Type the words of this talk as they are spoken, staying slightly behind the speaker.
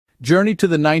Journey to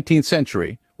the 19th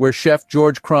century, where Chef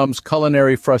George Crumb's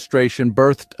culinary frustration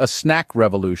birthed a snack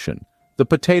revolution. The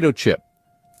potato chip.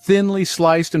 Thinly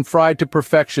sliced and fried to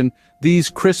perfection, these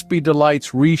crispy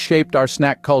delights reshaped our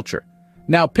snack culture.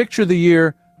 Now picture the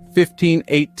year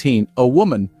 1518. A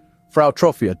woman, Frau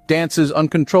Trophia, dances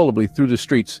uncontrollably through the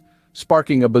streets,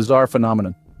 sparking a bizarre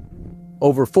phenomenon.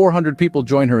 Over 400 people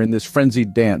join her in this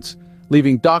frenzied dance,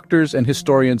 leaving doctors and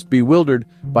historians bewildered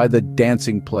by the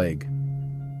dancing plague.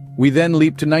 We then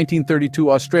leap to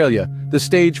 1932 Australia, the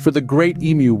stage for the Great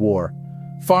Emu War.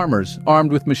 Farmers,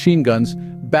 armed with machine guns,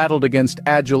 battled against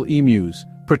agile emus,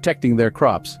 protecting their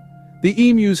crops. The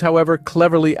emus, however,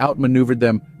 cleverly outmaneuvered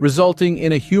them, resulting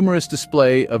in a humorous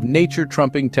display of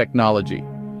nature-trumping technology.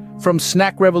 From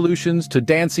snack revolutions to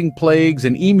dancing plagues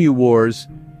and emu wars,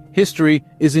 history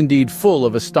is indeed full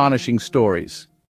of astonishing stories.